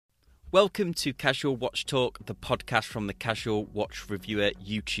Welcome to Casual Watch Talk, the podcast from the Casual Watch Reviewer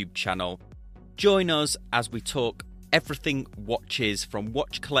YouTube channel. Join us as we talk everything watches, from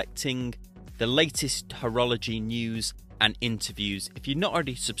watch collecting, the latest horology news and interviews. If you're not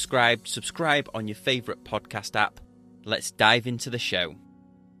already subscribed, subscribe on your favourite podcast app. Let's dive into the show.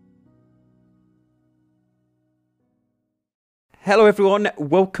 Hello everyone,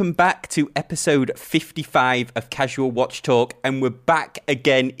 welcome back to episode 55 of Casual Watch Talk, and we're back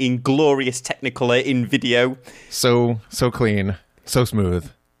again in glorious Technicolor in video. So clean, so smooth,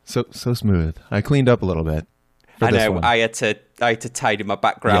 so smooth. I cleaned up a little bit. I know, I had to tidy my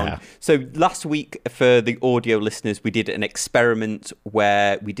background. Yeah. So last week, for the audio listeners, we did an experiment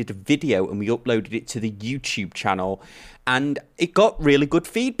where we did a video and we uploaded it to the YouTube channel, and it got really good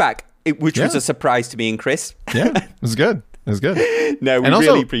feedback, which was a surprise to me and Chris. Yeah, it was good. It was good. No, we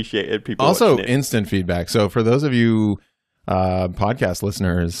really appreciated people also watching it. Instant feedback. So for those of you podcast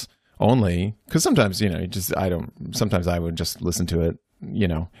listeners only, because sometimes, sometimes I would just listen to it,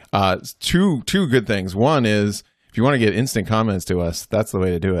 two good things. One is, if you want to get instant comments to us, that's the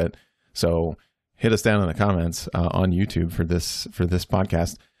way to do it. So hit us down in the comments on YouTube for this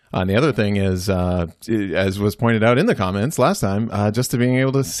podcast. And the other thing is, as was pointed out in the comments last time, just to being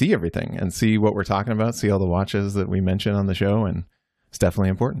able to see everything and see what we're talking about, see all the watches that we mention on the show, and it's definitely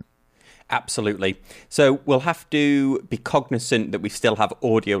important. Absolutely. So we'll have to be cognizant that we still have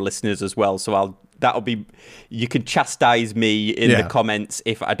audio listeners as well. So you can chastise me in the comments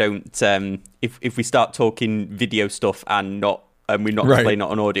if I don't, if we start talking video stuff and we're not displaying it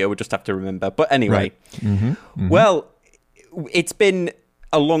on audio. We'll just have to remember. But anyway, well, it's been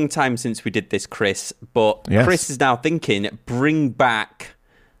a long time since we did this, Chris, but Chris is now thinking, bring back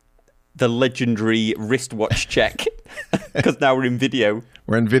the legendary wristwatch check, because now we're in video.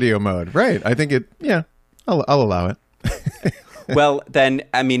 We're in video mode. Right. I think I'll allow it. Well, then,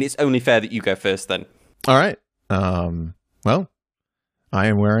 I mean, it's only fair that you go first then. All right. Well, I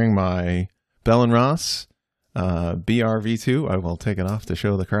am wearing my Bell & Ross BRV2. I will take it off to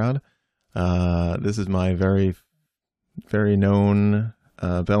show the crowd. This is my very, very known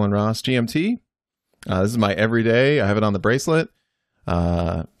Bell & Ross GMT. This is my everyday. I have it on the bracelet.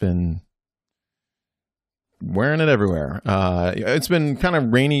 Been wearing it everywhere. It's been kind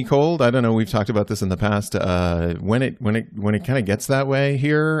of rainy, cold. I don't know. We've talked about this in the past. When it kind of gets that way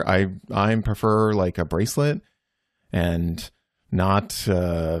here, I prefer like a bracelet, and not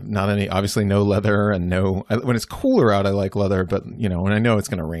any, obviously no leather, and when it's cooler out, I like leather, but when I know it's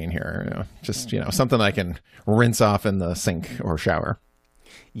going to rain here, just something I can rinse off in the sink or shower.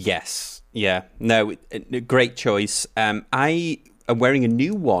 Yes. Yeah. No, great choice. I am wearing a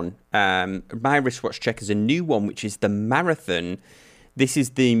new one. My wristwatch check is a new one, which is the Marathon. This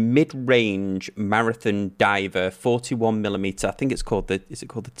is the mid-range Marathon Diver 41mm. I think it's called is it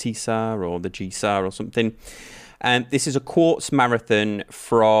called the T-SAR or the G-SAR or something? This is a quartz Marathon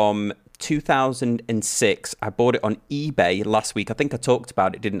from 2006. I bought it on eBay last week. I think I talked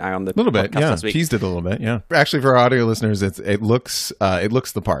about it, didn't I, on the podcast last week? Teased it a little bit, yeah. Actually, for audio listeners, it looks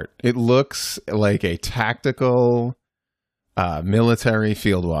the part. It looks like a tactical military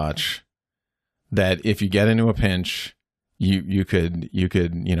field watch that if you get into a pinch, you could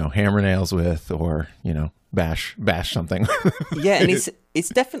hammer nails with, or bash something. Yeah, and it's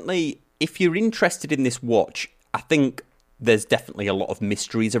definitely, if you're interested in this watch, I think there's definitely a lot of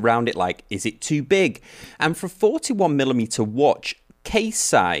mysteries around it. Like, is it too big? And for a 41mm watch, case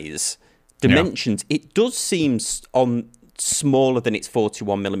size, dimensions, it does seem smaller than its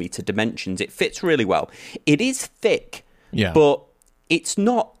 41mm dimensions. It fits really well. It is thick, but it's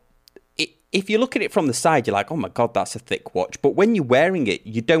not. If you look at it from the side, you're like, oh my God, that's a thick watch. But when you're wearing it,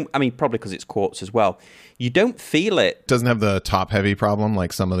 you don't, I mean, probably because it's quartz as well, you don't feel it. Doesn't have the top heavy problem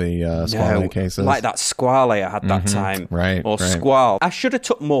like some of the Squale cases. Like that Squale I had that time. Right. Or Squale. I should have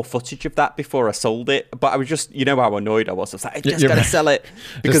took more footage of that before I sold it, but I was just, how annoyed I was. I was like, I just got to sell it.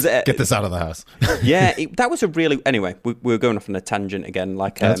 Because get this out of the house. That was a really, anyway, we were going off on a tangent again,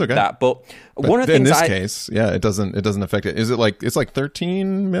 like that's okay. that. But one of the things in this case, it doesn't affect it. Is it like, it's like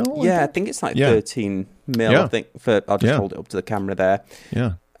 13 mil? Yeah, I think it's like 13 mil, I think. I'll just hold it up to the camera there.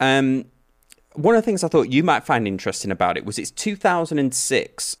 Yeah. One of the things I thought you might find interesting about it was it's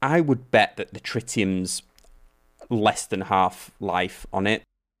 2006. I would bet that the tritium's less than half life on it.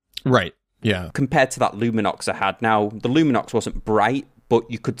 Right, yeah. Compared to that Luminox I had. Now, the Luminox wasn't bright,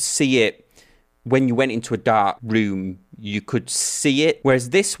 but you could see it when you went into a dark room. You could see it.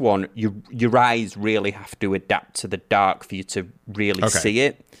 Whereas this one, your eyes really have to adapt to the dark for you to really see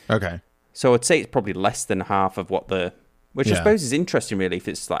it. Okay. So I'd say it's probably less than half of what which I suppose is interesting, really, if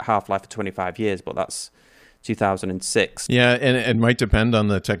it's like half-life for 25 years, but that's 2006. Yeah, and it might depend on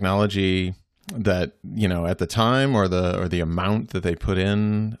the technology that, you know, at the time, or the amount that they put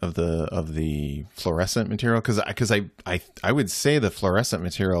in of the fluorescent material, because I would say the fluorescent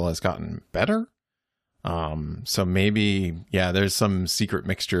material has gotten better. So maybe, yeah, there's some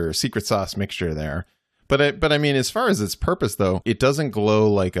secret sauce mixture there. But I mean, as far as its purpose, though, it doesn't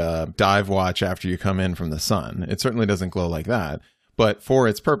glow like a dive watch after you come in from the sun. It certainly doesn't glow like that. But for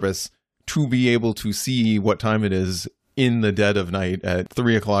its purpose, to be able to see what time it is in the dead of night at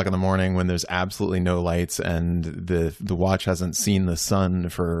 3 o'clock in the morning when there's absolutely no lights and the watch hasn't seen the sun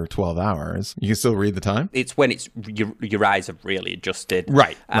for 12 hours, you can still read the time? It's when it's your eyes have really adjusted.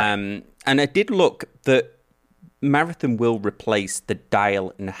 Right. And I did look that Marathon will replace the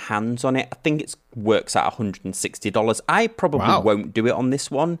dial and hands on it. I think it works at $160. I probably won't do it on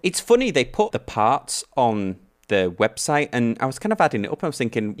this one. It's funny, they put the parts on the website, and I was kind of adding it up. I was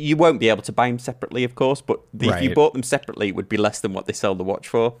thinking, you won't be able to buy them separately, of course, but if you bought them separately, it would be less than what they sell the watch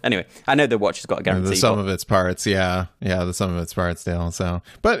for. Anyway, I know the watch has got a guarantee. The sum of its parts, the sum of its parts, Dale. So,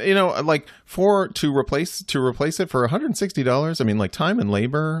 but you know, like to replace it for $160, I mean, like time and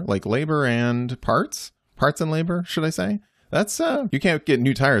labor, like labor and parts and labor, should I say? That's you can't get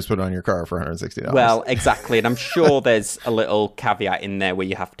new tires put on your car for $160. Well, exactly, and I'm sure there's a little caveat in there where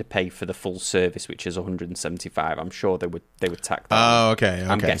you have to pay for the full service, which is $175. I'm sure they would tack that. Oh, okay.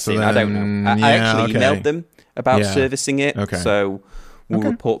 I'm guessing. So then, I don't know. I actually emailed them about servicing it. Okay. So we'll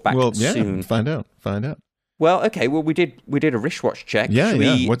report back soon. Find out. Well, okay. Well, we did a wristwatch check. Yeah, Should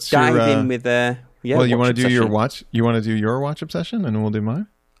we dive in with well, you want to do your watch? You want to do your watch obsession, and we'll do mine.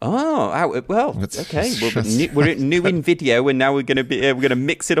 Oh, well, okay. We're new in video, and now we're going to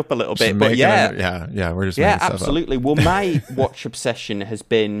mix it up a little bit. But we're just absolutely. Well, my watch obsession has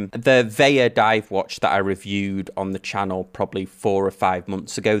been the Veja dive watch that I reviewed on the channel probably 4 or 5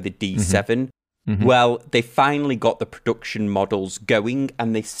 months ago, the D7. Mm-hmm. Well, they finally got the production models going,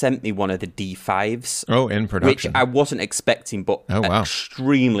 and they sent me one of the D5s. Oh, in production. Which I wasn't expecting, but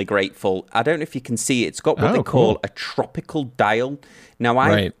extremely grateful. I don't know if you can see it. It's got what they call a tropical dial. Now,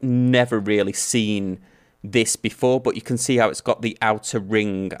 I've never really seen this before, but you can see how it's got the outer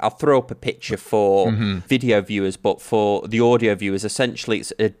ring. I'll throw up a picture for video viewers, but for the audio viewers, essentially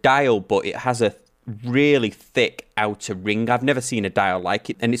it's a dial, but it has a really thick outer ring. I've never seen a dial like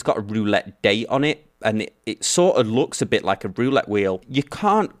it, and it's got a roulette date on it, and it sort of looks a bit like a roulette wheel. You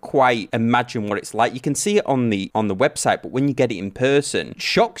can't quite imagine what it's like. You can see it on the website, but when you get it in person, it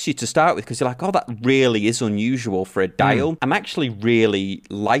shocks you to start with, because you're like, oh, that really is unusual for a dial. I'm actually really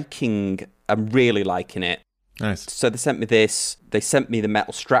liking it. Nice. So they sent me this. They sent me the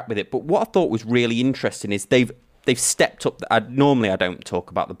metal strap with it. But what I thought was really interesting is they've stepped up. Normally I don't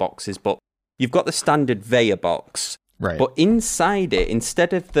talk about the boxes, but you've got the standard Veja box, right? But inside it,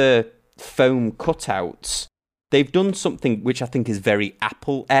 instead of the foam cutouts, they've done something which I think is very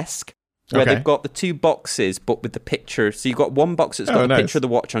Apple-esque, where they've got the two boxes, but with the picture. So you've got one box that's got the picture of the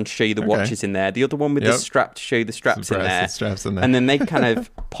watch on to show you the watch is in there. The other one with the strap to show you the straps in there. And then they kind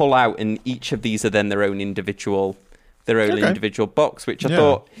of pull out, and each of these are then their own individual box, which I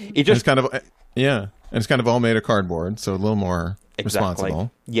thought it's kind of and it's kind of all made of cardboard, so a little more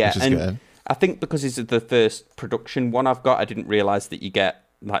responsible. Yeah, which is and good. I think because this is the first production one I've got, I didn't realize that you get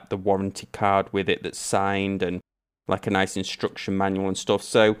like the warranty card with it that's signed, and like a nice instruction manual and stuff.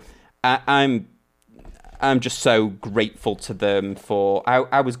 So I'm just so grateful to them for.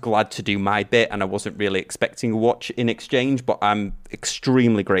 I was glad to do my bit, and I wasn't really expecting a watch in exchange, but I'm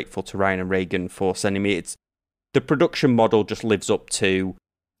extremely grateful to Ryan and Reagan for sending me. The production model just lives up to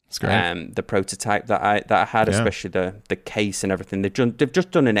the prototype that I had, especially the case and everything. They've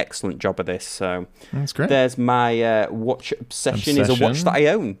just done an excellent job of this. So that's great. There's my watch obsession. Is a watch that I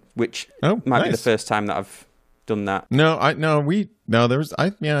own, which might be the first time that I've done that. I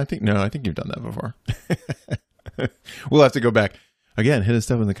think you've done that before. We'll have to go back again. Hit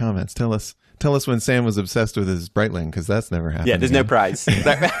us up in the comments. Tell us when Sam was obsessed with his Breitling, because that's never happened. Yeah, there's no prize.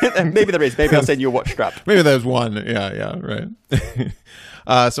 Maybe there is. Maybe I'll send you a watch strap. Maybe there's one. Yeah, right.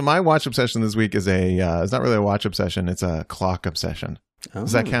 So my watch obsession this week is it's not really a watch obsession. It's a clock obsession. Oh.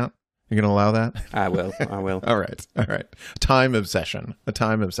 Does that count? You're going to allow that? I will. All right. A time obsession.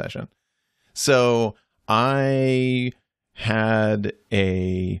 So I had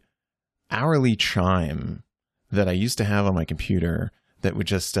a hourly chime that I used to have on my computer that would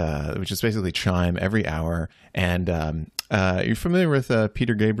just basically chime every hour. And you're familiar with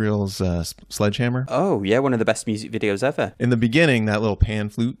Peter Gabriel's Sledgehammer? Oh, yeah, one of the best music videos ever. In the beginning, that little pan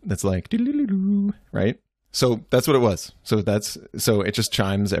flute that's like, right? So that's what it was. So it just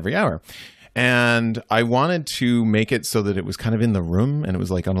chimes every hour. And I wanted to make it so that it was kind of in the room, and it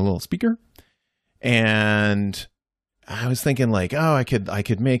was like on a little speaker. And I was thinking like, oh, I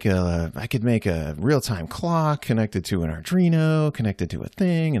could make a real-time clock connected to an Arduino, connected to a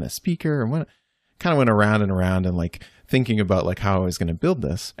thing and a speaker, and kind of went around and around and like thinking about like how I was going to build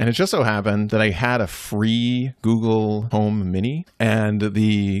this. And it just so happened that I had a free Google Home Mini, and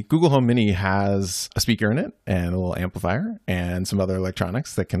the Google Home Mini has a speaker in it and a little amplifier and some other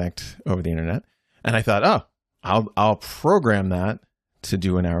electronics that connect over the internet. And I thought, oh, I'll program that to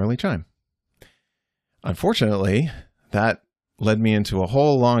do an hourly chime. Unfortunately, that led me into a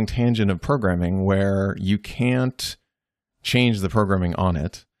whole long tangent of programming where you can't change the programming on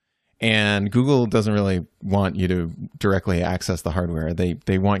it. And Google doesn't really want you to directly access the hardware.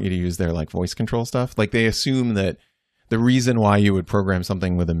 They want you to use their like voice control stuff. Like they assume that the reason why you would program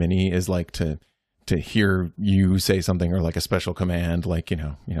something with a Mini is like to hear you say something, or like a special command, like, you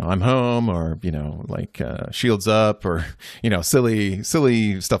know, I'm home, or, like shields up, or,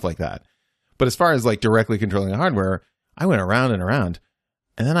 silly stuff like that. But as far as like directly controlling the hardware, I went around and around.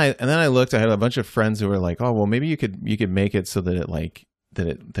 And then I looked, I had a bunch of friends who were like, oh, well, maybe you could make it so that it like, that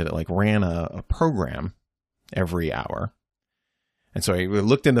it like ran a program every hour. And so I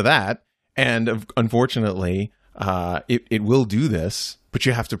looked into that, and unfortunately, it will do this, but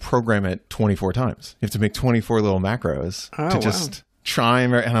you have to program it 24 times. You have to make 24 little macros to just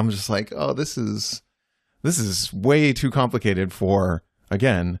chime. And I'm just like, oh, this is way too complicated for,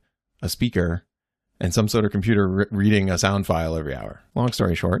 again, a speaker and some sort of computer reading a sound file every hour. Long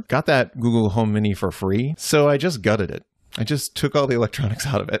story short, got that Google Home Mini for free. So I just gutted it. I just took all the electronics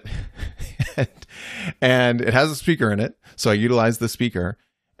out of it. And it has a speaker in it. So I utilized the speaker,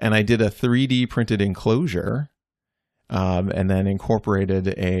 and I did a 3D printed enclosure, and then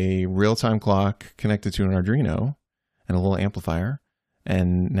incorporated a real-time clock connected to an Arduino and a little amplifier.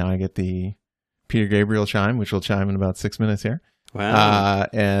 And now I get the Peter Gabriel chime, which will chime in about 6 minutes here. Wow.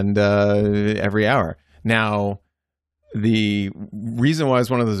 And every hour. Now, the reason why it's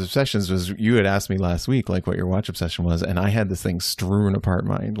one of those obsessions was you had asked me last week, like, what your watch obsession was, and I had this thing strewn apart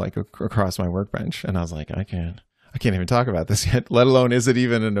across my workbench, and I was like, I can't even talk about this yet, let alone is it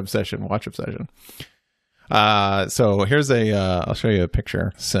even an obsession, watch obsession. So here's I'll show you a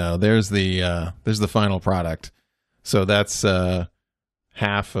picture. So there's the final product. So that's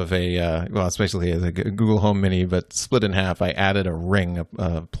half of it's basically a Google Home Mini, but split in half. I added a ring,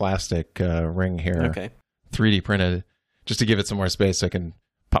 a plastic ring here, okay, 3D printed, just to give it some more space so I can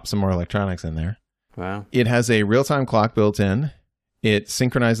pop some more electronics in there. Wow. It has a real-time clock built in. It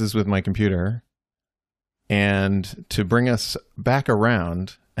synchronizes with my computer. And to bring us back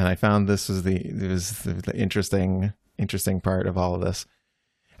around, and I found this is the interesting part of all of this.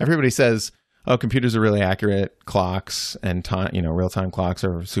 Everybody says, oh, computers are really accurate, clocks and time, real-time clocks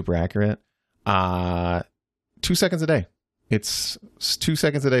are super accurate. 2 seconds a day. It's 2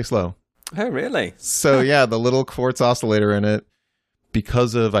 seconds a day slow. Oh, really? So yeah, the little quartz oscillator in it,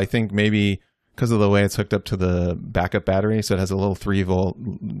 because of the way it's hooked up to the backup battery, so it has a little 3-volt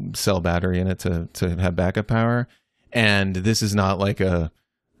cell battery in it to have backup power. And this is not like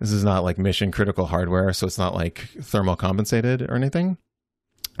mission critical hardware, so it's not like thermal compensated or anything.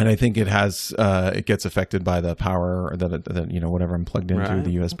 And I think it gets affected by the power that whatever I'm plugged into, right,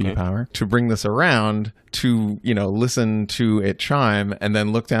 the USB power. To bring this around to, listen to it chime and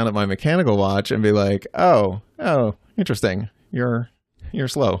then look down at my mechanical watch and be like, oh, interesting. You're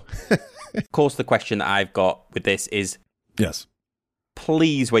slow. Of course, the question that I've got with this is, yes,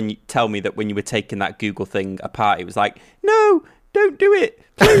 please, when you tell me that when you were taking that Google thing apart, it was like, no, don't do it,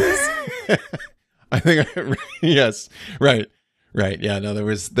 please. I think, yes, right. Right. Yeah. No, there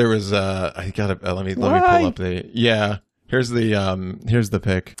was, I gotta, let me pull up here's the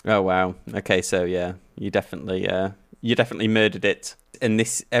pic. Oh, wow. Okay. So yeah, you definitely murdered it. And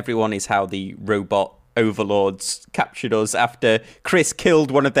this, everyone, is how the robot overlords captured us after Chris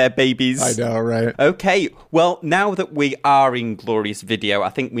killed one of their babies. I know, right? Okay. Well, now that we are in glorious video, I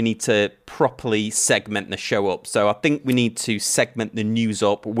think we need to properly segment the show up. So I think we need to segment the news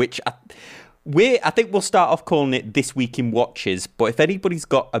up, which I think we'll start off calling it This Week in Watches, but if anybody's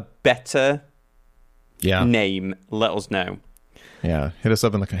got a better name, let us know. Yeah, hit us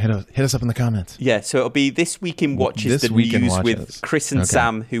up in the comments. Yeah, so it'll be This Week in Watches, the news with Chris and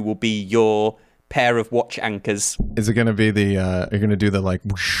Sam, who will be your pair of watch anchors. Is it going to be you're going to do the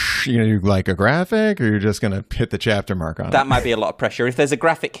whoosh, you're going to do like a graphic, or you're just going to hit the chapter mark on it? That might be a lot of pressure. If there's a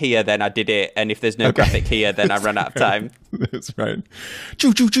graphic here, then I did it. And if there's no graphic here, then I run out of time. That's right.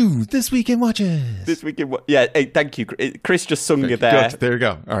 Choo, choo, choo. This Week in Watches. This Week in Watches. Yeah, hey, thank you. Chris just sung you there. Good. There you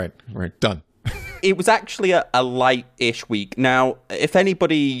go. All right. We're done. it was actually a light-ish week. Now, if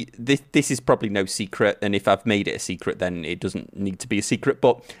anybody, this is probably no secret, and if I've made it a secret, then it doesn't need to be a secret,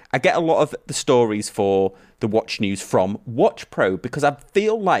 but I get a lot of the stories for the watch news from Watch Pro because I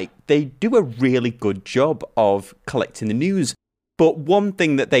feel like they do a really good job of collecting the news. But one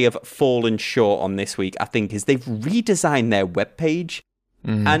thing that they have fallen short on this week, I think, is they've redesigned their webpage,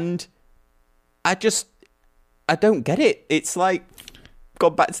 and I don't get it. It's like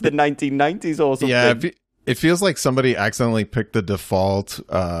gone back to the 1990s or something. Yeah, it feels like somebody accidentally picked the default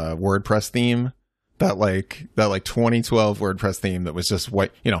WordPress theme, that 2012 WordPress theme that was just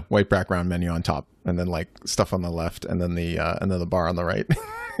white background menu on top, and then like stuff on the left, and then the bar on the right.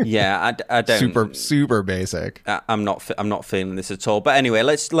 Yeah, I don't. Super basic. I'm not feeling this at all. But anyway,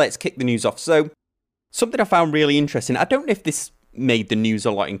 let's kick the news off. So something I found really interesting. I don't know if this made the news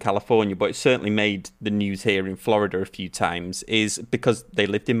a lot in California, but it certainly made the news here in Florida a few times, is because they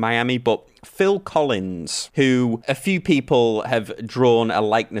lived in Miami. But Phil Collins, who a few people have drawn a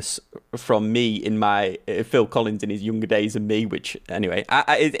likeness from me in my Phil Collins in his younger days and me, which anyway,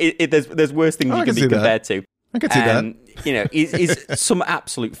 there's worse things you can be compared to. I can see that. He's some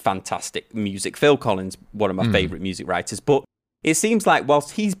absolute fantastic music. Phil Collins, one of my favorite music writers, but it seems like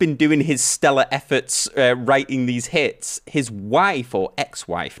whilst he's been doing his stellar efforts writing these hits, his wife or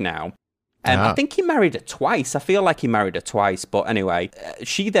ex-wife now, I think he married her twice. I feel like he married her twice, but anyway,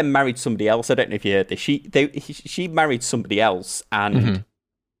 she then married somebody else. I don't know if you heard this. She married somebody else and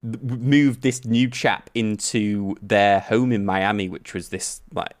moved this new chap into their home in Miami, which was this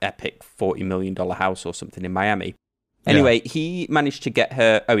like epic $40 million house or something in Miami. Anyway, he managed to get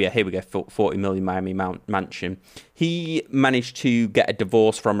her... Oh, yeah, here we go. $40 million Miami mansion. He managed to get a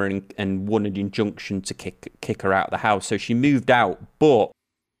divorce from her and won an injunction to kick her out of the house. So she moved out. But,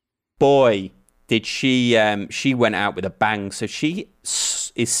 boy, did she... she went out with a bang. So she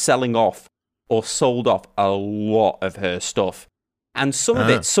is selling off or sold off a lot of her stuff. And some of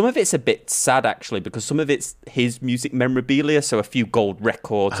it's a bit sad, actually, because some of it's his music memorabilia, so a few gold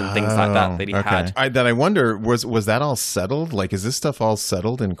records and things like that he had. I wonder, was that all settled? Like, is this stuff all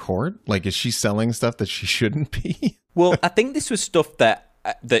settled in court? Like, is she selling stuff that she shouldn't be? Well, I think this was stuff that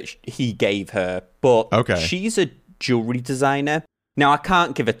he gave her, but she's a jewelry designer. Now, I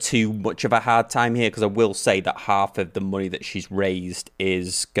can't give her too much of a hard time here because I will say that half of the money that she's raised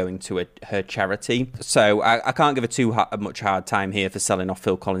is going to her charity. So I can't give her too much hard time here for selling off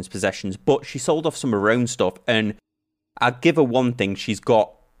Phil Collins' possessions, but she sold off some of her own stuff. And I'll give her one thing. She's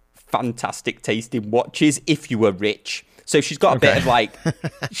got fantastic taste in watches if you were rich. So she's got a bit of like,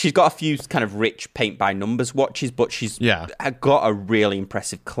 she's got a few kind of rich paint by numbers watches, but she's got a really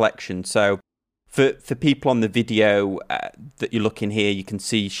impressive collection. So For people on the video that you're looking here, you can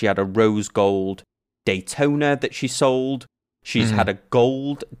see she had a rose gold Daytona that she sold. She's had a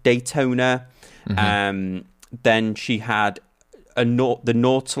gold Daytona. Then she had the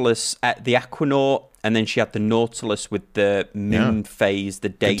Nautilus at the Aquanaut, and then she had the Nautilus with the moon phase, the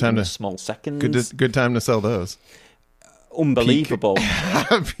date in small seconds. Good time to sell those. Unbelievable.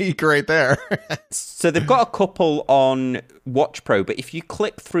 Peak right there. So they've got a couple on Watch Pro, but if you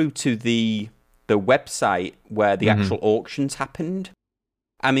click through to the website where the actual auctions happened,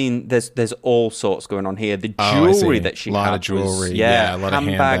 I mean, there's all sorts going on here. The jewelry that she had, a lot of jewelry, a lot of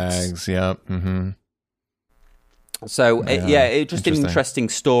handbags. Yep. So it's just an interesting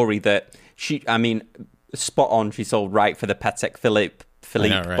story that she. I mean, spot on. She sold right for the Patek Philippe,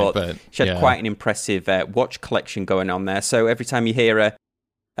 but she had quite an impressive watch collection going on there. So every time you hear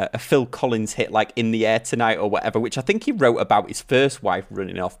a Phil Collins hit like "In the Air Tonight" or whatever, which I think he wrote about his first wife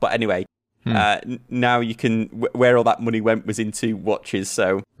running off, but anyway. Now you can where all that money went was into watches.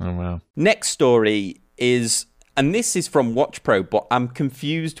 So next story is, and this is from Watch Pro, but I'm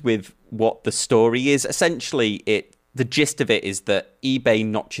confused with what the story is. Essentially, the gist of it is that eBay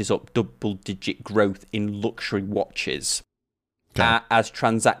notches up double-digit growth in luxury watches as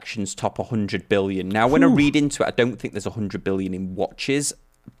transactions top 100 billion. Now, when I read into it, I don't think there's 100 billion in watches,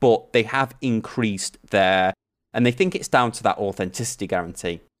 but they have increased and they think it's down to that authenticity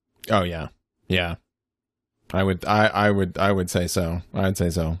guarantee. Oh yeah. I would say so. I'd say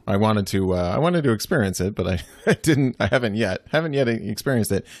so. I wanted to experience it, but I didn't. I haven't yet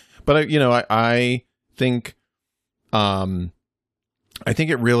experienced it. But I think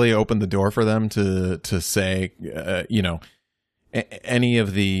it really opened the door for them to say, any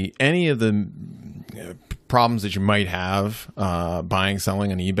of the problems that you might have buying,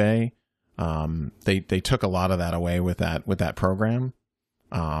 selling on eBay. They took a lot of that away with that program.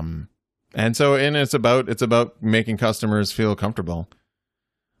 And it's about making customers feel comfortable.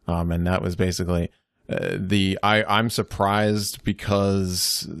 And that was basically, I'm surprised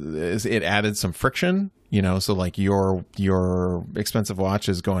because it added some friction, so like your expensive watch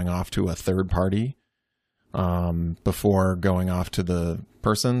is going off to a third party before going off to the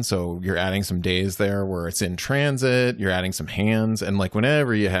person. So you're adding some days there where it's in transit, you're adding some hands, and like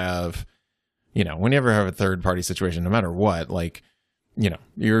whenever you have a third party situation, no matter what, like,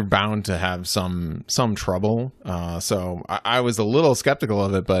 you're bound to have some trouble. So I was a little skeptical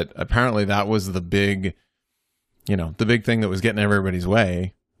of it, but apparently that was the big thing that was getting everybody's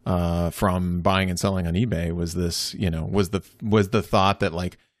way from buying and selling on eBay was this, was the thought that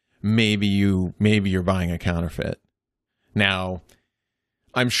like maybe you're buying a counterfeit. Now,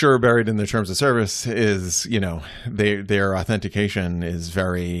 I'm sure buried in the terms of service is, their authentication is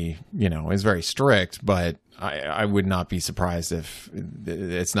very strict, but I would not be surprised if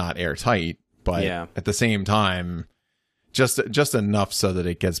it's not airtight. But at the same time, just enough so that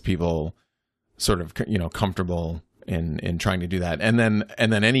it gets people sort of, comfortable in trying to do that. And then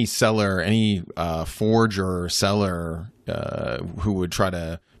any seller, any forger seller who would try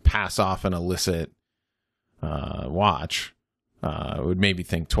to pass off an illicit watch would maybe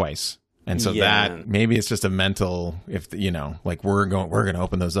think twice. And so that maybe it's just a mental, if like we're going to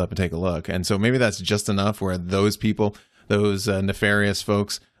open those up and take a look. And so maybe that's just enough where those people, those nefarious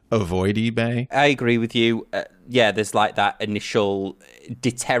folks, avoid eBay. I agree with you. There's like that initial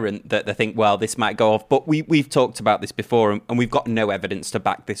deterrent that they think, well, this might go off. But we've talked about this before, and we've got no evidence to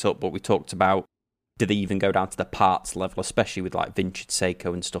back this up. But we talked about, do they even go down to the parts level, especially with like vintage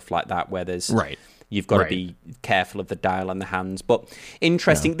Seiko and stuff like that, where there's you've got to be careful of the dial and the hands. But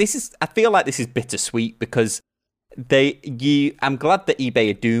interesting. I feel like this is bittersweet because I'm glad that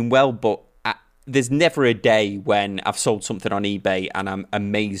eBay are doing well, but there's never a day when I've sold something on eBay and I'm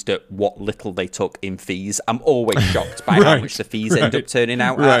amazed at what little they took in fees. I'm always shocked by how much the fees end up turning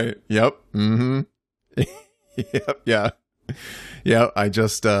out at. Yep. Mm-hmm. Yep. Yeah. Yeah. I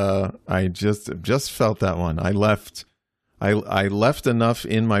just felt that one. I left enough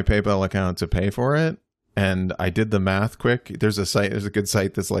in my PayPal account to pay for it. And I did the math quick. There's a good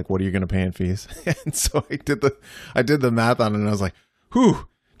site that's like, what are you going to pay in fees? And so I did the math on it, and I was like, whew,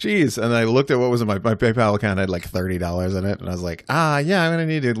 geez. And I looked at what was in my PayPal account. I had like $30 in it. And I was like, I'm going to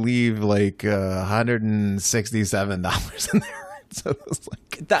need to leave like $167 in there. So it was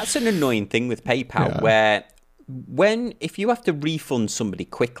like, that's an annoying thing with PayPal where if you have to refund somebody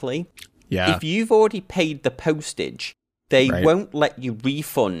quickly, if you've already paid the postage, they won't let you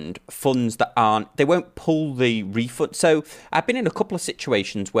refund funds that they won't pull the refund. So I've been in a couple of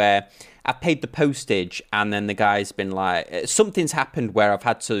situations where I've paid the postage and then the guy's been like, something's happened where I've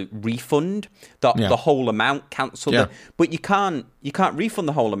had to refund the whole amount, cancel it. But you can't refund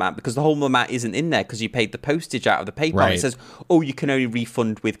the whole amount because the whole amount isn't in there because you paid the postage out of the PayPal. Right. It says, you can only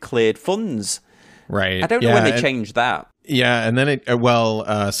refund with cleared funds. Right. I don't know when they changed that. Yeah, and then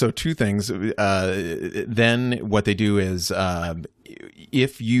so two things. Then what they do is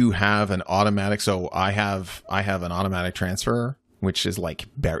if you have an automatic, so I have an automatic transfer, which is like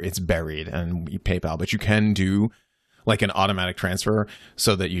it's buried in PayPal, but you can do like an automatic transfer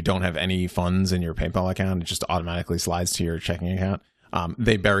so that you don't have any funds in your PayPal account. It just automatically slides to your checking account.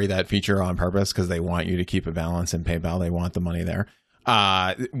 They bury that feature on purpose because they want you to keep a balance in PayPal. They want the money there.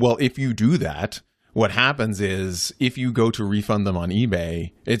 Well, if you do that, what happens is if you go to refund them on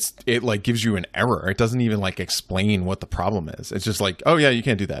eBay, it like gives you an error. It doesn't even like explain what the problem is. It's just like, oh yeah, you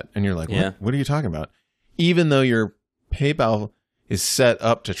can't do that. And you're like, what are you talking about? Even though your PayPal is set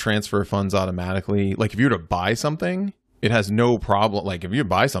up to transfer funds automatically. Like if you were to buy something, it has no problem. Like if you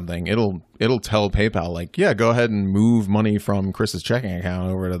buy something, it'll tell PayPal like, yeah, go ahead and move money from Chris's checking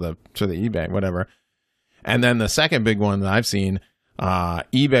account over to the eBay, whatever. And then the second big one that I've seen,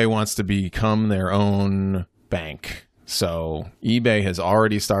 eBay wants to become their own bank. So eBay has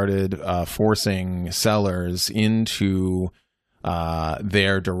already started forcing sellers into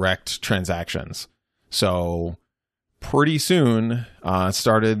their direct transactions. So pretty soon,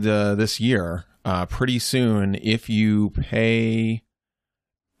 started this year, pretty soon, if you pay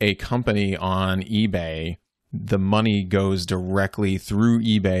a company on eBay, the money goes directly through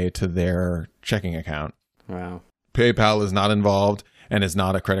eBay to their checking account. Wow. PayPal is not involved and is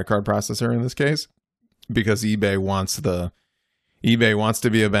not a credit card processor in this case because eBay wants to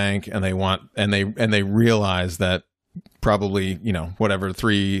be a bank, and they realize that probably, whatever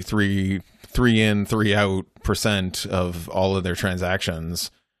 3 in, 3 out % of all of their transactions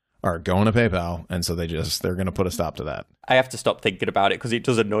are going to PayPal, and so they're going to put a stop to that. I have to stop thinking about it because it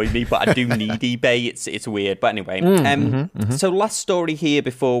does annoy me, but I do need eBay. It's weird, but anyway. So last story here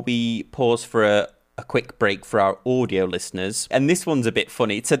before we pause for a quick break for our audio listeners. And this one's a bit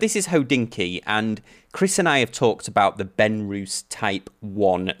funny. So this is Hodinkee, and Chris and I have talked about the Benrus Type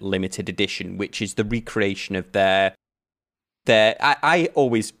 1 limited edition, which is the recreation of their I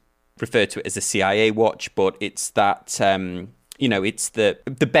always refer to it as a CIA watch, but it's that it's the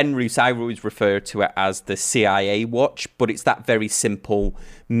Benrus. I always refer to it as the CIA watch, but it's that very simple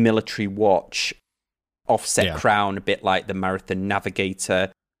military watch, offset crown, a bit like the Marathon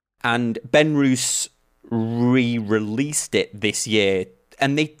Navigator. And Benrus re-released it this year,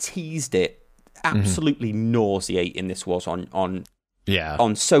 and they teased it. Absolutely nauseating this was on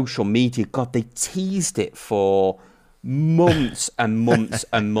social media. God, they teased it for months and months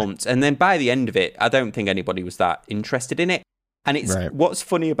and months, and then by the end of it, I don't think anybody was that interested in it. And it's what's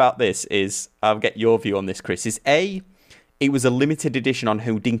funny about this is, I'll get your view on this, Chris, is it was a limited edition on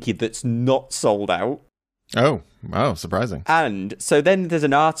Hodinkee that's not sold out. Oh, surprising. And so then there's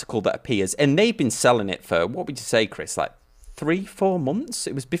an article that appears, and they've been selling it for, what would you say, Chris, like 3-4 months?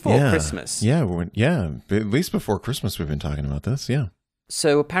 It was before Christmas. Yeah, at least before Christmas we've been talking about this,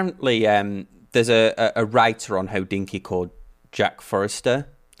 So apparently there's a writer on Hodinkee called Jack Forster,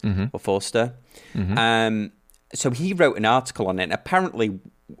 or Forster. So he wrote an article on it, and apparently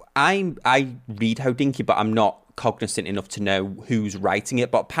I read Hodinkee, but I'm not cognizant enough to know who's writing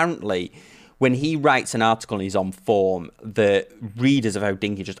it, but apparently when he writes an article and he's on form, the readers of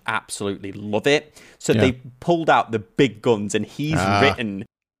Hodinkee just absolutely love it. So they pulled out the big guns, and he's written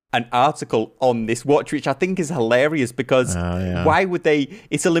an article on this watch, which I think is hilarious because why would they?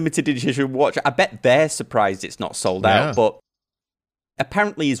 It's a limited edition watch. I bet they're surprised it's not sold out. But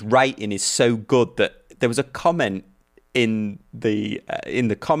apparently his writing is so good that there was a comment in the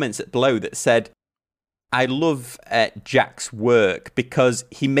comments below that said, I love Jack's work because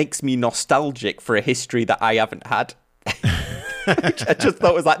he makes me nostalgic for a history that I haven't had. Which I just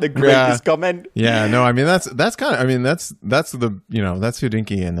thought was like the greatest comment. Yeah, no, I mean that's kind of, I mean that's the, that's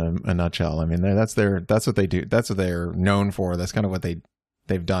Hodinkee in a nutshell. I mean that's what they do. That's what they're known for. That's kind of what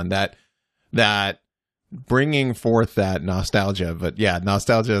they've done. That bringing forth that nostalgia, but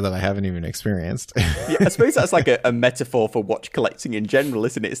nostalgia that I haven't even experienced. I suppose that's like a metaphor for watch collecting in general,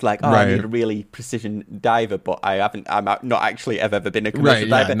 isn't it? It's like, I need a really precision diver, but I'm not actually ever been a commercial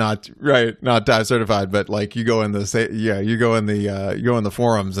diver. Not dive certified, but like you go in the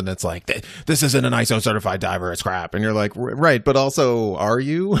forums and it's like, this isn't an ISO certified diver, it's crap, and you're like, right, but also, are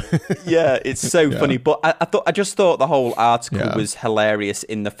you? Yeah, it's so funny. But I just thought the whole article was hilarious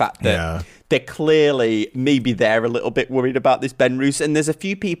in the fact that they're clearly, maybe they're a little bit worried about this Benrus, and there's a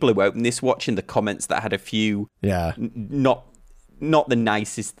few people who opened this watch in the comments that had a few not the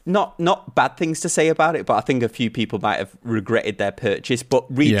nicest, not bad things to say about it, but I think a few people might have regretted their purchase. But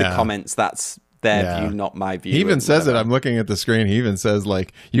read the comments, that's their view, not my view. He even says it. I'm looking at the screen. He even says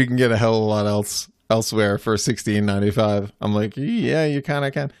like, you can get a hell of a lot elsewhere for $16.95. I'm like, yeah, you kind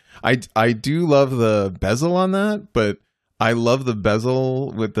of can. I do love the bezel on that, but I love the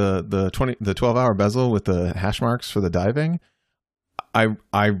bezel with the 12-hour bezel with the hash marks for the diving. I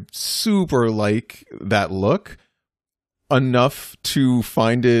super like that look enough to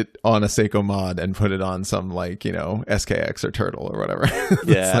find it on a Seiko mod and put it on some SKX or Turtle or whatever.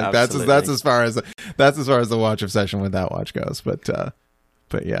 That's as far as the watch obsession with that watch goes. But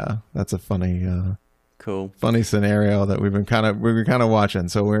yeah, that's a funny funny scenario that we've been kind of watching.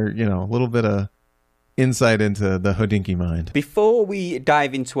 So we're a little bit of insight into the Hodinkee mind. Before we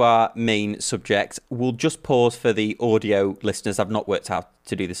dive into our main subject, we'll just pause for the audio listeners. I've not worked out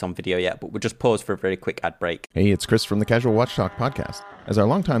to do this on video yet, but we'll just pause for a very quick ad break. Hey, it's Chris from the Casual Watch Talk podcast. As our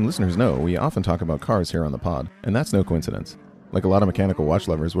longtime listeners know, we often talk about cars here on the pod, and that's no coincidence. Like a lot of mechanical watch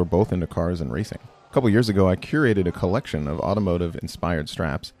lovers, we're both into cars and racing. A couple years ago, I curated a collection of automotive-inspired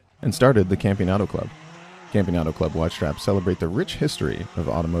straps and started the Campionato Club. Campionato Club watch straps celebrate the rich history of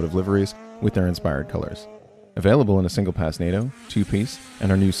automotive liveries with their inspired colors. Available in a single pass NATO, 2-piece,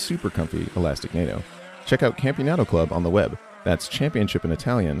 and our new super comfy elastic NATO. Check out Campionato Club on the web. That's championship in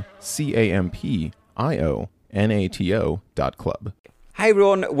Italian, CAMPIONATO.club. Hi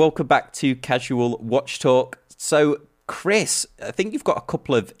everyone, welcome back to Casual Watch Talk. So Chris, I think you've got a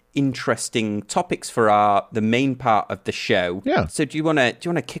couple of interesting topics for the main part of the show. Yeah. So do you want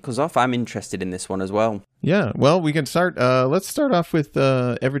to kick us off? I'm interested in this one as well. Yeah. Well, we can start. Let's start off with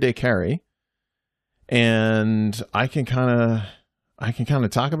everyday carry, and I can kind of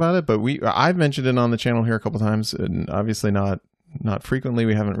talk about it. But I've mentioned it on the channel here a couple times, and obviously not frequently.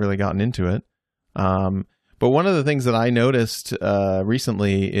 We haven't really gotten into it. But one of the things that I noticed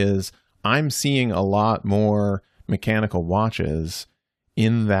recently is I'm seeing a lot more mechanical watches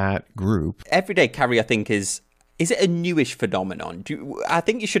in that group. Everyday carry, I think, is Is it a newish phenomenon? I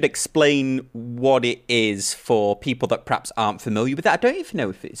think you should explain what it is for people that perhaps aren't familiar with it. I don't even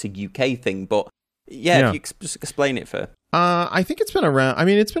know if it's a UK thing, but if you just explain it for. I think it's been around. I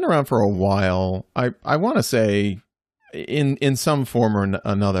mean, it's been around for a while. I want to say in some form or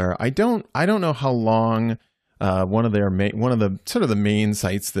another. I don't know how long. One of the sort of the main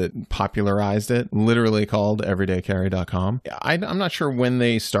sites that popularized it, literally called everydaycarry.com. I'm not sure when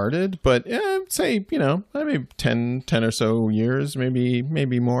they started, but say, maybe 10 or so years,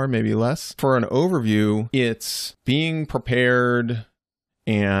 maybe more, maybe less. For an overview, it's being prepared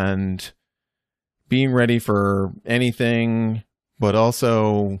and being ready for anything, but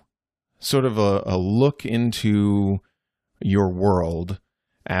also sort of a look into your world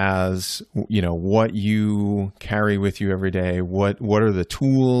as, what you carry with you every day, what are the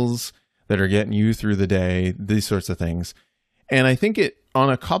tools that are getting you through the day, these sorts of things. And I think it,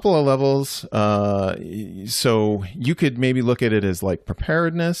 on a couple of levels, so you could maybe look at it as like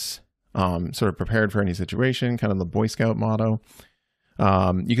preparedness, sort of prepared for any situation, kind of the Boy Scout motto.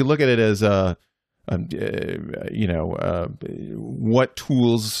 You could look at it as what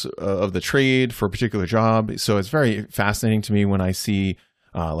tools of the trade for a particular job. So it's very fascinating to me when I see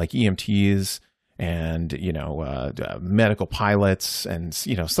like EMTs and, medical pilots and,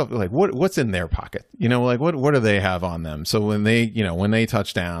 stuff like what's in their pocket, like what do they have on them? So when they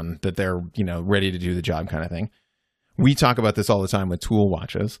touch down that they're, ready to do the job kind of thing. We talk about this all the time with tool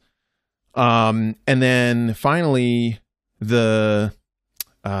watches. And then finally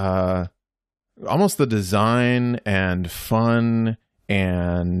almost the design and fun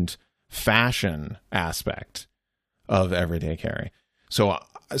and fashion aspect of everyday carry. So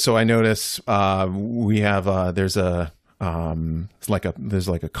I notice we have there's a combo,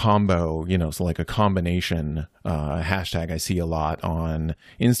 so like a combination hashtag I see a lot on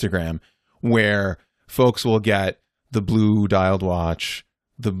Instagram where folks will get the blue dialed watch,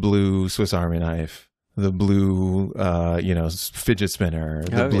 the blue Swiss Army knife, the blue fidget spinner,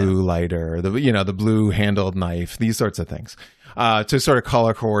 the blue lighter, the blue handled knife, these sorts of things to sort of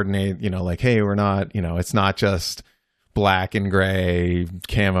color coordinate, like, hey, we're not, it's not just black and gray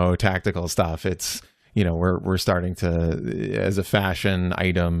camo tactical stuff. It's, we're starting to, as a fashion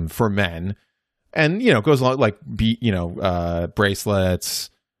item for men, and, it goes along like bracelets,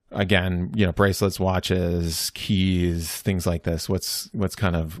 again, bracelets, watches, keys, things like this. What's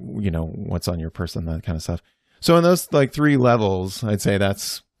kind of, what's on your person, that kind of stuff. So in those like three levels, I'd say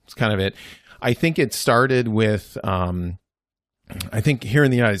that's kind of it. I think it started with, I think here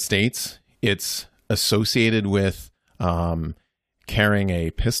in the United States, it's associated with carrying a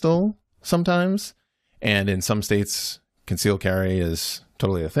pistol sometimes. And in some states, concealed carry is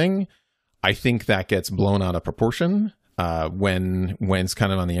totally a thing. I think that gets blown out of proportion when it's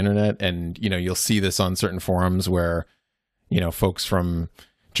kind of on the internet. And, you'll see this on certain forums where, folks from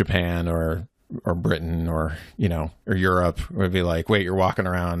Japan or Britain or Europe would be like, wait, you're walking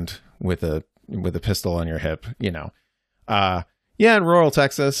around with a pistol on your hip, in rural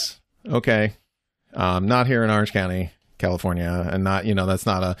Texas. Okay. Not here in Orange County, California, and not, that's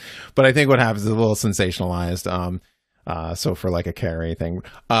not but I think what happens is a little sensationalized. So for like a carry thing,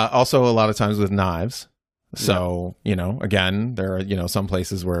 also a lot of times with knives. So, again, there are, some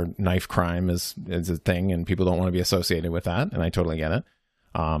places where knife crime is a thing and people don't want to be associated with that. And I totally get it.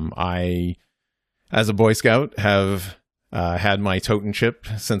 I, as a Boy Scout, have had my tote and chip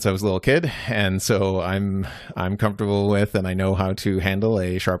since I was a little kid. And so I'm comfortable with, and I know how to handle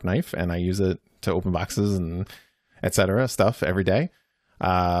a sharp knife, and I use it to open boxes and et cetera stuff every day.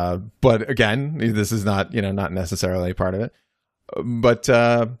 But again, this is not, not necessarily a part of it, but,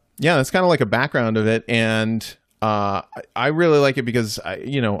 it's kind of like a background of it. And, I really like it because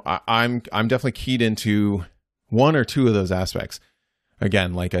I'm definitely keyed into one or two of those aspects.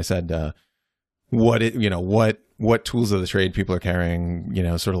 Again, like I said, what tools of the trade people are carrying,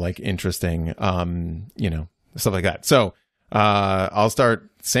 sort of like interesting, stuff like that. So, I'll start,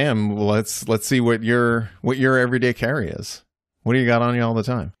 Sam. Let's see what your everyday carry is. What do you got on you all the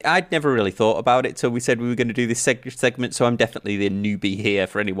time? I'd never really thought about it till we said we were going to do this segment, so I'm definitely the newbie here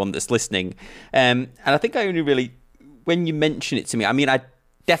for anyone that's listening. And I think I only really, when you mention it to me, I mean, I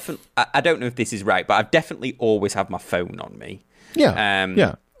don't know if this is right, but I've definitely always have my phone on me.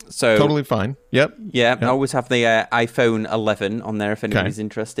 Yeah. So totally fine. Yep. Yeah. I always have the iPhone 11 on there if anybody's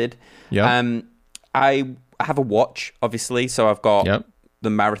interested. Yeah. I have a watch, obviously, so I've got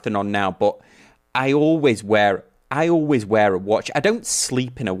the Marathon on now, but I always wear a watch. I don't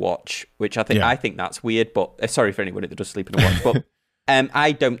sleep in a watch, which I think that's weird, but sorry for anybody that does sleep in a watch, but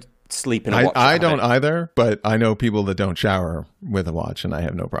I don't sleep in a watch. I don't either, but I know people that don't shower with a watch, and I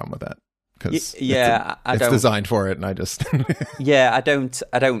have no problem with that. because it's designed for it, and I just yeah, I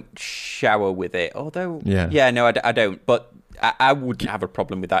don't shower with it. Although no, I don't. But I wouldn't have a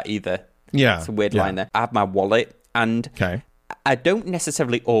problem with that either. Yeah, it's a weird line there. I have my wallet, and okay. I don't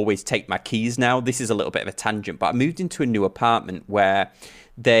necessarily always take my keys now. This is a little bit of a tangent, but I moved into a new apartment where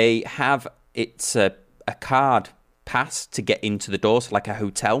they have it's a card pass to get into the door, so like a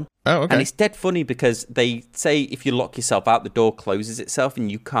hotel. Oh, okay. And it's dead funny because they say if you lock yourself out, the door closes itself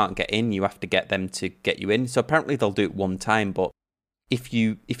and you can't get in. You have to get them to get you in. So apparently they'll do it one time, but if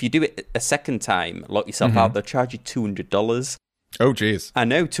you do it a second time, lock yourself out, they'll charge you $200. Oh, geez. I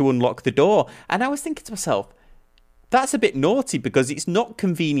know, to unlock the door. And I was thinking to myself, that's a bit naughty because it's not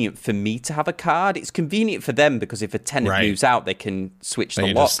convenient for me to have a card. It's convenient for them because if a tenant moves out, they can switch the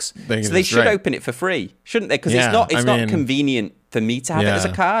locks. So they should open it for free, shouldn't they? Because it's not convenient for me to have it as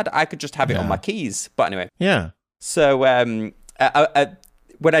a card. I could just have it on my keys. But anyway. Yeah. So when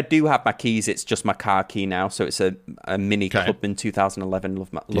I do have my keys, it's just my car key now. So it's a Mini Clubman 2011.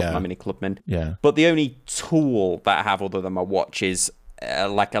 Love my Mini Clubman. Yeah. But the only tool that I have other than my watch is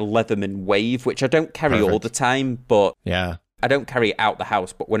like a Leatherman Wave, which I don't carry all the time, but I don't carry it out the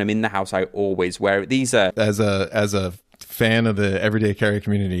house. But when I'm in the house, I always wear it. These are as a fan of the everyday carry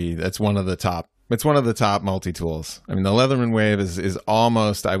community. That's one of the top. It's one of the top multi-tools. I mean, the Leatherman Wave is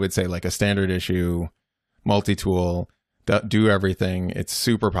almost, I would say, like a standard issue multi-tool. Do everything. It's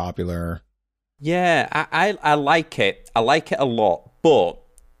super popular. Yeah, I like it. I like it a lot. But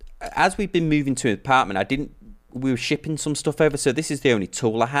as we've been moving to an apartment, we were shipping some stuff over, so this is the only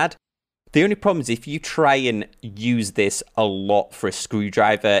tool I had. The only problem is if you try and use this a lot for a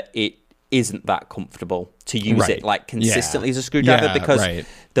screwdriver, it isn't that comfortable to use it like consistently as a screwdriver because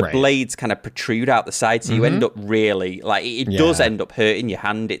the blades kind of protrude out the side, so you end up really like it does end up hurting your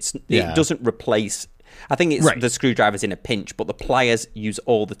hand. It doesn't replace. I think it's the screwdriver's in a pinch, but the pliers use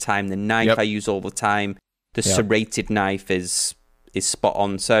all the time. The knife I use all the time. The serrated knife is spot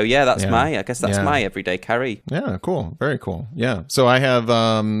on. So that's my everyday carry. Yeah, cool. Very cool. Yeah. So I have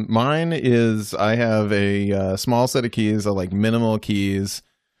mine is I have a small set of keys, like minimal keys.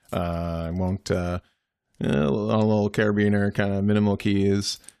 I won't a little carabiner kind of minimal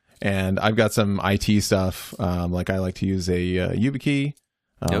keys, and I've got some IT stuff. Like I like to use a YubiKey.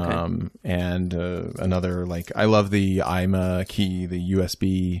 And another, like I love the IMA key, the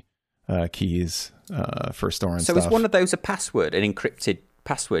USB keys for storing stuff. So is one of those a password, an encrypted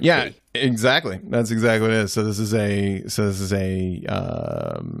password key? Yeah, exactly. That's exactly what it is. So this is a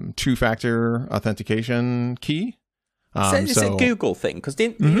two-factor authentication key. It's a Google thing, because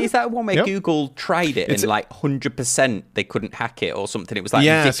is that one where Google tried it and like 100% they couldn't hack it or something? It was like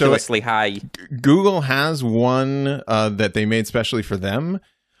ridiculously high. Google has one that they made specially for them,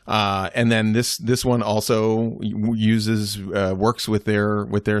 and then this one also works with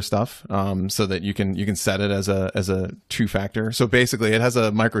their stuff, so that you can set it as a two-factor. So basically, it has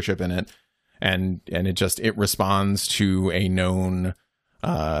a microchip in it, and it responds to a known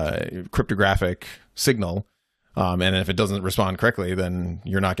cryptographic signal. And if it doesn't respond correctly, then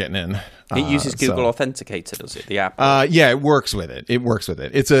you're not getting in. It uses Google Authenticator, does it? The app? Yeah, it works with it.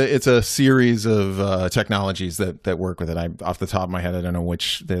 It's a series of technologies that work with it. Off the top of my head, I don't know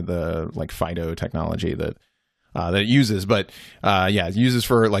which the like FIDO technology that it uses, but it uses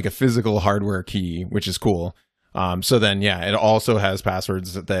for like a physical hardware key, which is cool. So then, it also has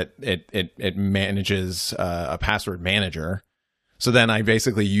passwords that it manages a password manager. So then I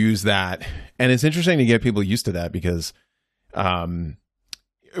basically use that, and it's interesting to get people used to that because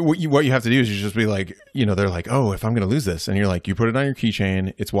what you have to do is you just be like, they're like, oh, if I'm going to lose this, and you're like, you put it on your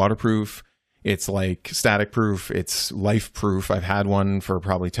keychain, it's waterproof, it's like static proof, it's life proof. I've had one for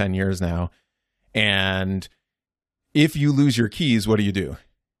probably 10 years now, and if you lose your keys, what do?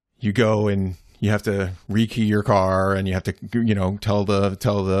 You go and you have to rekey your car, and you have to, tell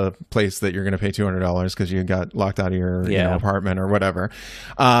the place that you're going to pay $200 because you got locked out of your apartment or whatever.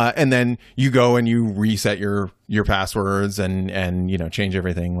 And then you go and you reset your passwords and change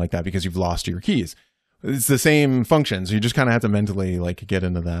everything like that because you've lost your keys. It's the same functions. You just kind of have to mentally like get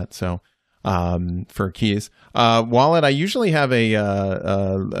into that. So for keys, wallet, I usually have a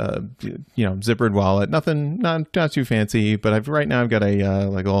zippered wallet. Nothing, not too fancy, but right now I've got a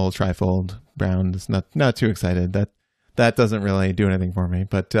like a little trifold brown. It's not too excited. That doesn't really do anything for me.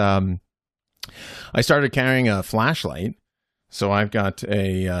 But I started carrying a flashlight, so I've got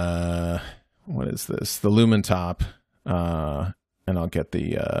a what is this? The Lumen Top, and I'll get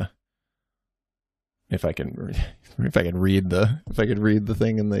the if I can read the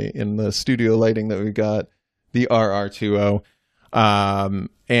thing in the studio lighting that we've got, the RR20.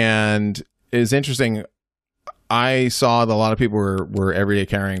 And it's interesting. I saw that a lot of people were every day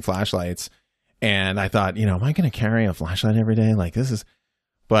carrying flashlights, and I thought, am I going to carry a flashlight every day? Like, this is.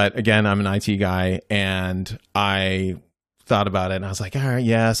 But again, I'm an IT guy, and I thought about it, and I was like, all right,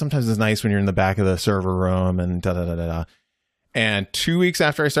 yeah, sometimes it's nice when you're in the back of the server room and da da da da da. And 2 weeks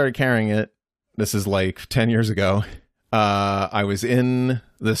after I started carrying it, this is like 10 years ago, I was in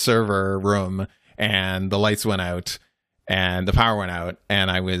the server room, and the lights went out. And the power went out, and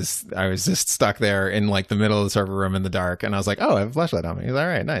I was just stuck there in like the middle of the server room in the dark. And I was like, "Oh, I have a flashlight on me." He's all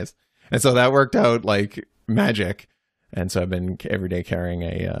right, nice. And so that worked out like magic. And so I've been every day carrying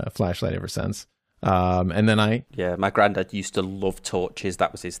a flashlight ever since. And then my granddad used to love torches.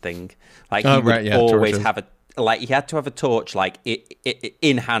 That was his thing. Like he would always torches. have he had to have a torch like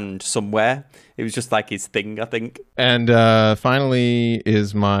in hand somewhere. It was just like his thing, I think. And finally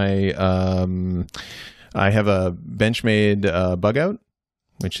is my. I have a Benchmade bug out,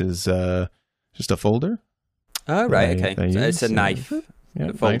 which is just a folder. Oh, right, okay. So it's a knife,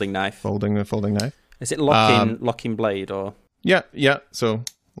 a folding knife. Folding knife. Is it locking blade or? Yeah. So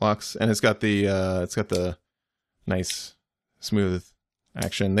locks, and it's got the nice smooth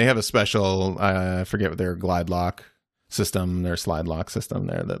action. They have a special, I forget what their glide lock system, their slide lock system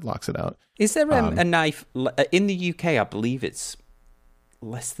there that locks it out. Is there a knife in the UK? I believe it's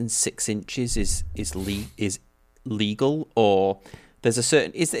less than 6 inches is legal, or there's a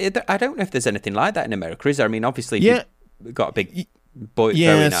certain I don't know if there's anything like that in America, is there? I mean, obviously you've got a big boy.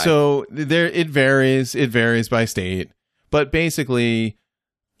 Yeah, so there it varies by state, but basically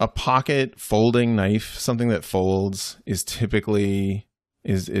a pocket folding knife, something that folds, is typically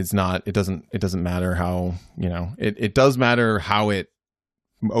is not, it doesn't matter how, it does matter how it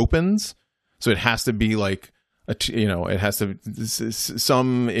opens, so it has to be like it has to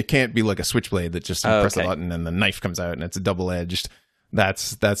it can't be like a switchblade that just press a button and the knife comes out and it's a double-edged.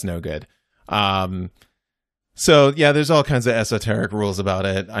 That's no good. So yeah, there's all kinds of esoteric rules about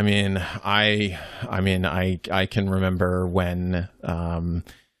it. I mean, I can remember when the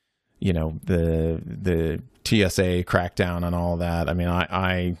TSA crackdown on all that. I mean,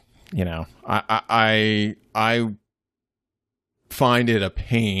 I find it a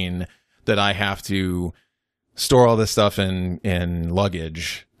pain that I have to store all this stuff in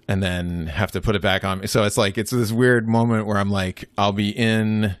luggage and then have to put it back on me. So it's like, it's this weird moment where I'm like, I'll be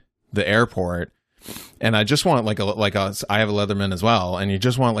in the airport and I just want I have a Leatherman as well. And you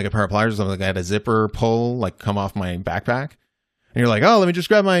just want like a pair of pliers or something. Like I had a zipper pull, like come off my backpack, and you're like, oh, let me just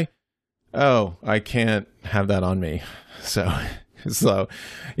grab I can't have that on me. So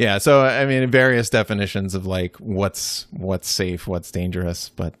yeah. So, I mean, various definitions of like what's safe, what's dangerous.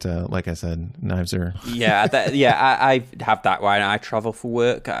 But like I said, knives are. I have that when I travel for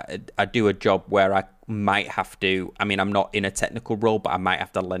work. I do a job where I might have to, I mean, I'm not in a technical role, but I might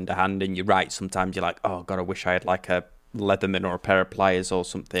have to lend a hand. And you're right. Sometimes you're like, oh God, I wish I had like a Leatherman or a pair of pliers or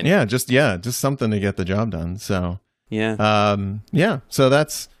something. Yeah. Just something to get the job done. So yeah. So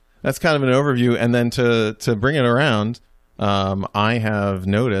that's kind of an overview. And then to bring it around, I have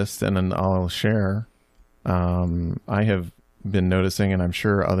noticed, and then I'll share, I have been noticing, and I'm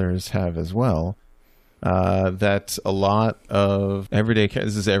sure others have as well, that a lot of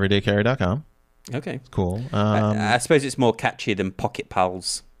this is everydaycarry.com. Okay. Cool. I suppose it's more catchy than Pocket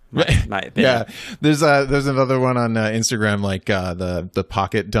Pals. Might have been. Yeah. There's another one on Instagram, like the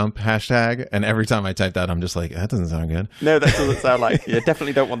pocket dump hashtag, and every time I type that, I'm just like, that doesn't sound good. No, that doesn't sound like. You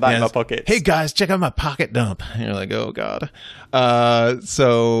definitely don't want that in my pockets. Hey guys, check out my pocket dump. And you're like, oh God. They're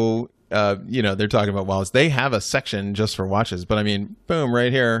talking about wallets. They have a section just for watches, but I mean, boom,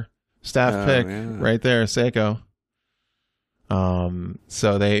 right here, staff pick, right there, Seiko.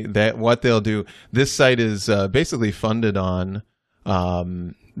 So what they'll do. This site is basically funded on.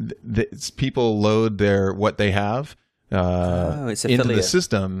 People load what they have into the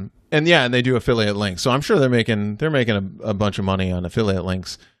system, and they do affiliate links. So I'm sure they're making a bunch of money on affiliate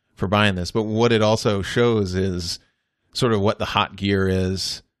links for buying this. But what it also shows is sort of what the hot gear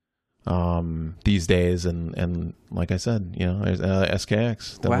is these days, and like I said, there's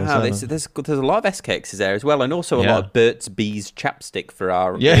SKX. Wow, there's a lot of SKXs there as well, and also a lot of Burt's Bees chapstick for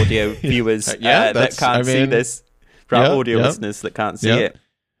our audio viewers that can't see this. For our audio listeners that can't see it.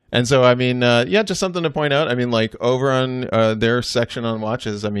 And so, I mean, just something to point out. I mean, like over on their section on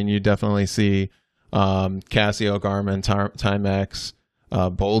watches, I mean, you definitely see Casio, Garmin, Timex,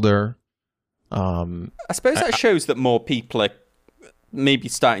 Boulder. I suppose that shows that more people are maybe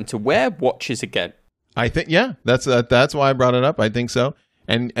starting to wear watches again. I think, that's why I brought it up. I think so.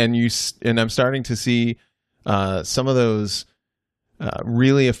 And I'm starting to see some of those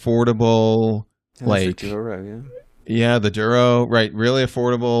really affordable, like, Yeah, the Duro, right? Really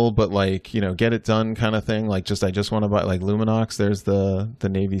affordable, but like, get it done kind of thing. Like I just want to buy like Luminox. There's the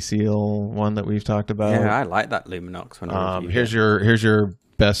Navy SEAL one that we've talked about. Yeah, I like that Luminox when I reviewed here's your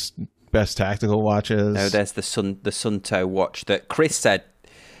best tactical watches. No, there's the Sunto watch that Chris said.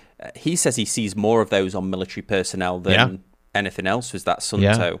 He says he sees more of those on military personnel than anything else. Was that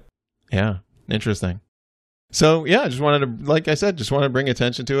Sunto? Yeah, interesting. So yeah, just wanted to, like I said, bring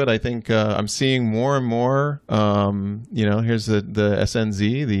attention to it. I think I'm seeing more and more. Here's the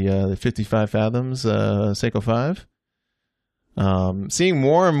SNZ, the 55 fathoms Seiko 5. Seeing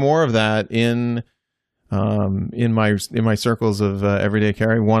more and more of that in my circles of everyday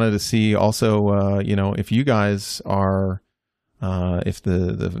carry. Wanted to see also, if you guys are, if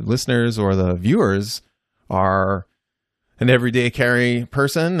the listeners or the viewers are an everyday carry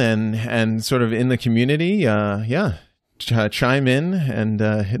person and sort of in the community, chime in and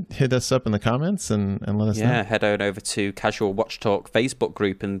hit us up in the comments and let us know. Yeah, head on over to Casual Watch Talk Facebook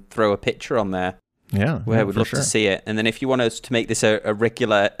group and throw a picture on there. Yeah, where we'd love to see it. And then if you want us to make this a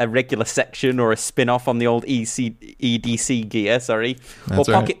regular section or a spin-off on the old EDC gear, or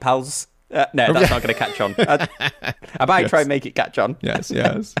Pocket Pals. No, that's not going to catch on. I might try and make it catch on. Yes.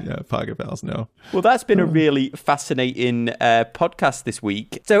 Yeah, Pocket Pals, no. Well, that's been a really fascinating podcast this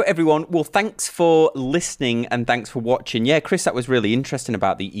week. So, everyone, thanks for listening and thanks for watching. Yeah, Chris, that was really interesting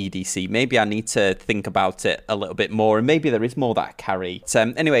about the EDC. Maybe I need to think about it a little bit more, and maybe there is more that I carry.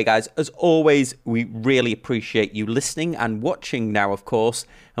 So, anyway, guys, as always, we really appreciate you listening and watching now, of course,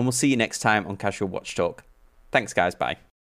 and we'll see you next time on Casual Watch Talk. Thanks, guys. Bye.